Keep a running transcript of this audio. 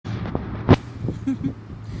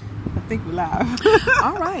I think we're live.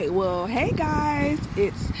 All right. Well, hey guys,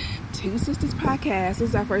 it's Two Sisters Podcast. This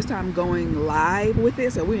is our first time going live with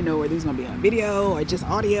it, so we didn't know whether this was gonna be on video or just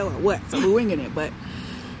audio or what. So we're winging it, but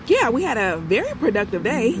yeah, we had a very productive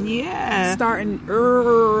day. Yeah. Starting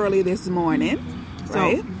early this morning.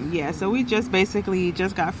 Right? So we just basically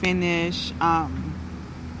just got finished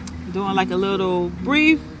doing like a little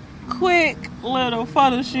brief, quick little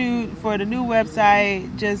photo shoot for the new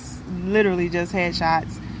website. Just literally just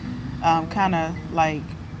headshots. Kind of like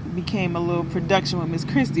became a little production with Miss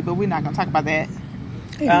Christie, but we're not gonna talk about that.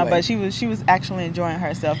 Anyway. But she was actually enjoying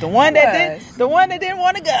herself. The one that didn't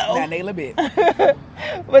want to go. That nail a bit.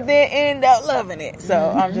 But then ended up loving it.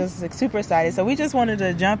 So I'm just like, super excited. So we just wanted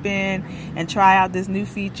to jump in and try out this new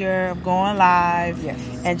feature of going live. Yes.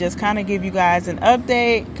 And just kind of give you guys an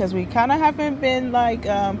update, because we kind of haven't been like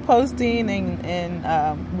posting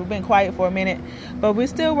and we've been quiet for a minute. But we're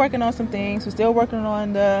still working on some things. We're still working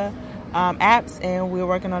on the apps, and we're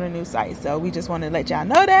working on a new site. So we just want to let y'all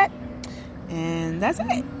know that. And that's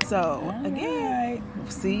it. So again,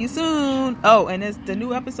 see you soon. Oh, and the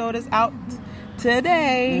new episode is out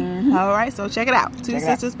today. All right, so check it out. Two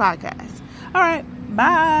Sisters Podcast. All right,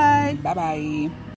 bye. Bye bye.